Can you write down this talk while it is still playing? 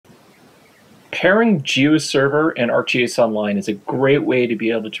Pairing Geoserver and ArcGIS Online is a great way to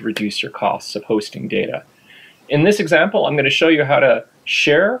be able to reduce your costs of hosting data. In this example, I'm going to show you how to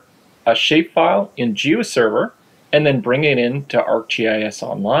share a shapefile in Geoserver and then bring it into ArcGIS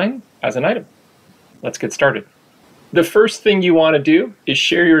Online as an item. Let's get started. The first thing you want to do is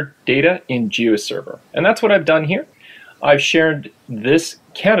share your data in Geoserver, and that's what I've done here. I've shared this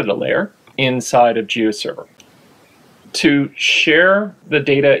Canada layer inside of Geoserver. To share the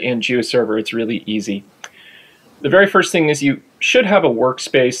data in Geoserver, it's really easy. The very first thing is you should have a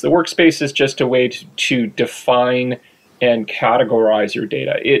workspace. The workspace is just a way to define and categorize your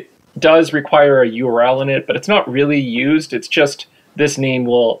data. It does require a URL in it, but it's not really used. It's just this name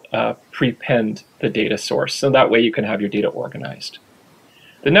will prepend the data source, so that way you can have your data organized.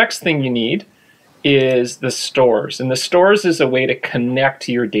 The next thing you need is the stores, and the stores is a way to connect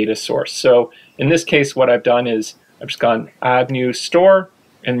to your data source. So in this case, what I've done is I've just gone add new store,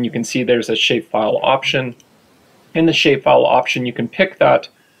 and you can see there's a shapefile option. In the shapefile option, you can pick that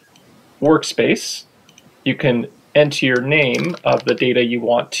workspace. You can enter your name of the data you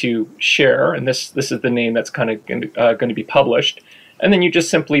want to share, and this is the name that's kind of going to be published. And then you just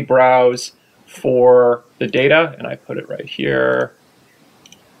simply browse for the data, and I put it right here.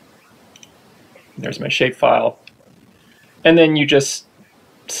 There's my shapefile. And then you just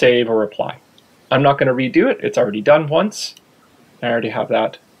save or apply. I'm not going to redo it. It's already done once. I already have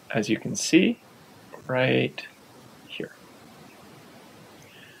that, as you can see, right here.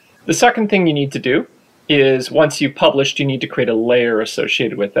 The second thing you need to do is once you've published, you need to create a layer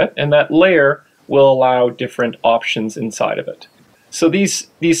associated with it, and that layer will allow different options inside of it. So these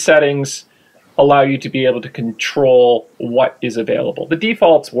settings allow you to be able to control what is available. The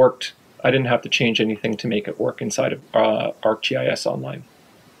defaults worked. I didn't have to change anything to make it work inside of ArcGIS Online.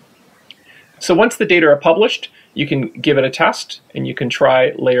 So once the data are published, you can give it a test, and you can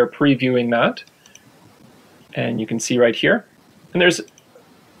try layer previewing that. And you can see right here. And there's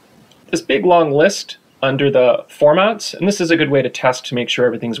this big long list under the formats, and this is a good way to test to make sure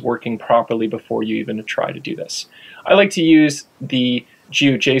everything's working properly before you even try to do this. I like to use the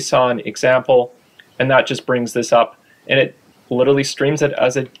GeoJSON example, and that just brings this up, and it literally streams it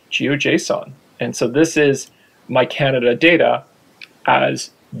as a GeoJSON. And so this is my Canada data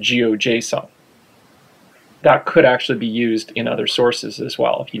as GeoJSON. That could actually be used in other sources as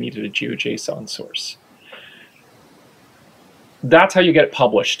well if you needed a GeoJSON source. That's how you get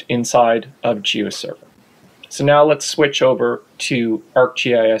published inside of Geoserver. So now let's switch over to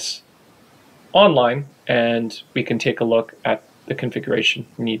ArcGIS Online, and we can take a look at the configuration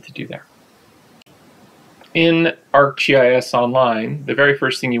we need to do there. In ArcGIS Online, the very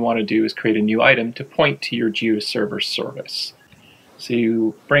first thing you want to do is create a new item to point to your Geoserver service. So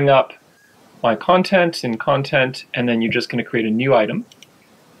you bring up my content in content, and then you're just going to create a new item,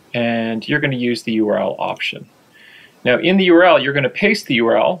 and you're going to use the URL option. Now in the URL, you're going to paste the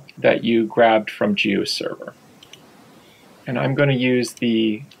URL that you grabbed from Geoserver. And I'm going to use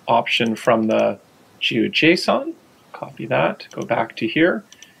the option from the GeoJSON, copy that, go back to here,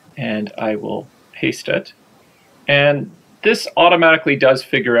 and I will paste it. And this automatically does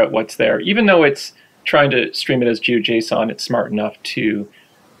figure out what's there. Even though it's trying to stream it as GeoJSON, it's smart enough to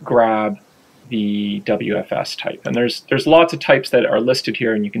grab the WFS type. And there's lots of types that are listed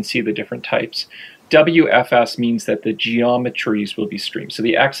here, and you can see the different types. WFS means that the geometries will be streamed. So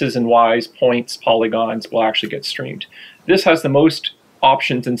the X's and Y's, points, polygons will actually get streamed. This has the most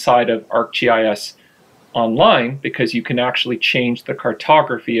options inside of ArcGIS Online because you can actually change the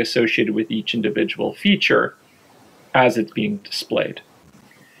cartography associated with each individual feature as it's being displayed.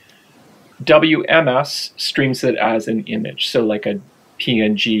 WMS streams it as an image, so like a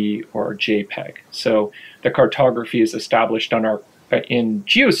PNG or JPEG. So the cartography is established on in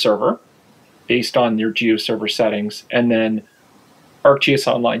Geoserver based on your Geoserver settings, and then ArcGIS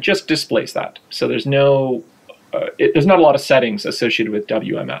Online just displays that. So there's no, there's not a lot of settings associated with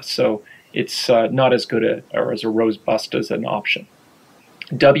WMS, so it's not as good or as robust as an option.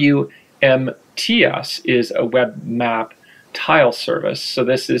 WMTS is a web map tile service. So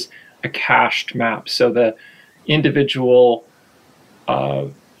this is a cached map. So the individual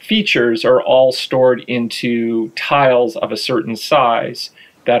features are all stored into tiles of a certain size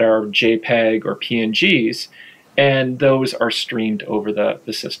that are JPEG or PNGs, and those are streamed over the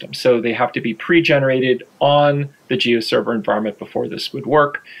system. So they have to be pre-generated on the Geoserver environment before this would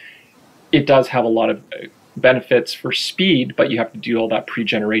work. It does have a lot of benefits for speed, but you have to do all that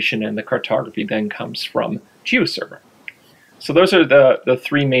pre-generation, and the cartography then comes from Geoserver. So those are the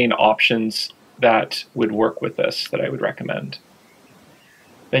three main options that would work with this that I would recommend.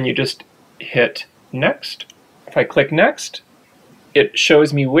 Then you just hit next. If I click next, it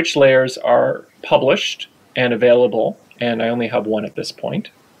shows me which layers are published and available, and I only have one at this point.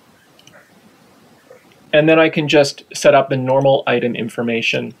 And then I can just set up the normal item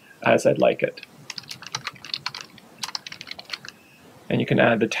information as I'd like it. And you can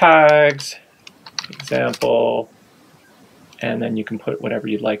add the tags, example, and then you can put whatever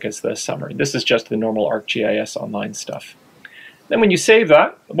you'd like as the summary. This is just the normal ArcGIS Online stuff. Then when you save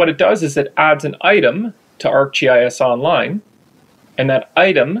that, what it does is it adds an item to ArcGIS Online, and that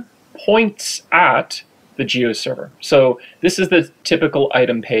item points at the GeoServer. So this is the typical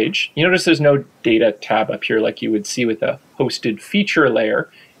item page. You notice there's no data tab up here like you would see with a hosted feature layer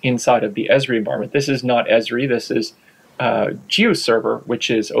inside of the Esri environment. This is not Esri, this is GeoServer,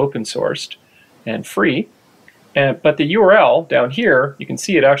 which is open sourced and free. But the URL down here, you can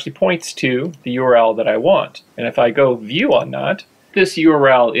see it actually points to the URL that I want. And if I go view on that, this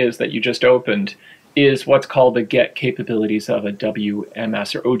URL is that you just opened is what's called the get capabilities of a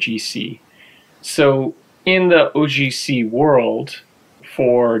WMS or OGC. So in the OGC world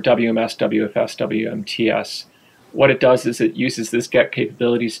for WMS, WFS, WMTS, what it does is it uses this get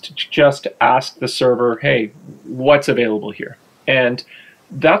capabilities to just ask the server, hey, what's available here? And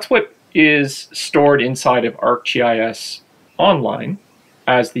that's what is stored inside of ArcGIS Online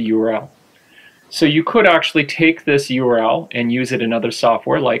as the URL. So you could actually take this URL and use it in other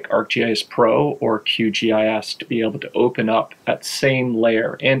software like ArcGIS Pro or QGIS to be able to open up that same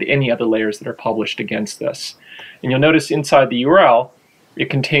layer and any other layers that are published against this. And you'll notice inside the URL, it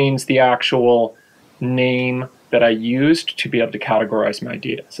contains the actual name that I used to be able to categorize my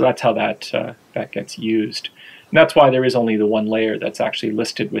data. So that's how that gets used. And that's why there is only the one layer that's actually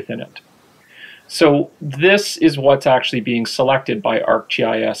listed within it. So this is what's actually being selected by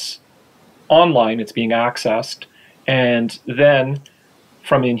ArcGIS Online. It's being accessed, and then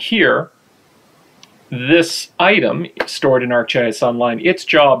from in here, this item stored in ArcGIS Online, its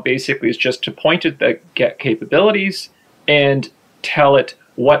job basically is just to point at the get capabilities and tell it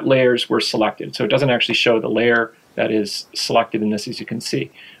what layers were selected. So it doesn't actually show the layer that is selected in this, as you can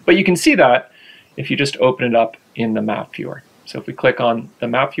see. But you can see that if you just open it up in the map viewer. So if we click on the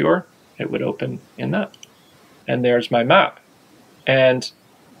map viewer, it would open in that. And there's my map. And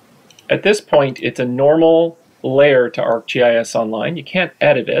at this point, it's a normal layer to ArcGIS Online. You can't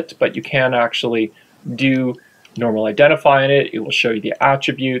edit it, but you can actually do normal identify in it. It will show you the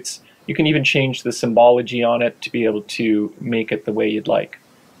attributes. You can even change the symbology on it to be able to make it the way you'd like.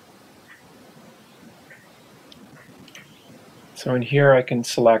 So in here I can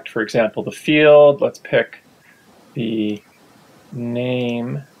select, for example, the field. Let's pick the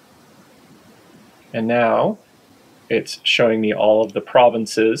name. And now it's showing me all of the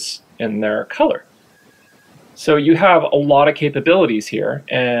provinces in their color. So you have a lot of capabilities here,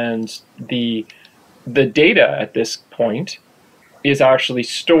 and the data at this point is actually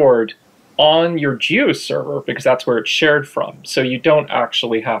stored on your GeoServer because that's where it's shared from. So you don't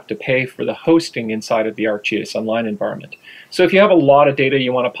actually have to pay for the hosting inside of the ArcGIS Online environment. So if you have a lot of data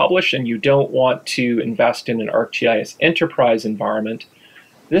you want to publish and you don't want to invest in an ArcGIS Enterprise environment,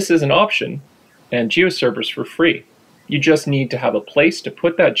 this is an option, and GeoServer's for free. You just need to have a place to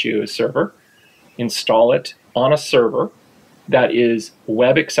put that GeoServer, install it on a server that is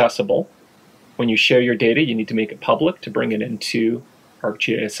web accessible. When you share your data, you need to make it public to bring it into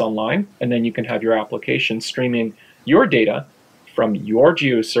ArcGIS Online, and then you can have your application streaming your data from your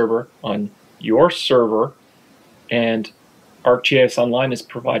GeoServer on your server, and ArcGIS Online is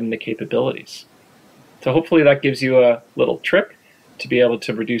providing the capabilities. So hopefully that gives you a little trick to be able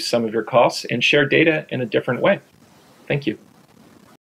to reduce some of your costs and share data in a different way. Thank you.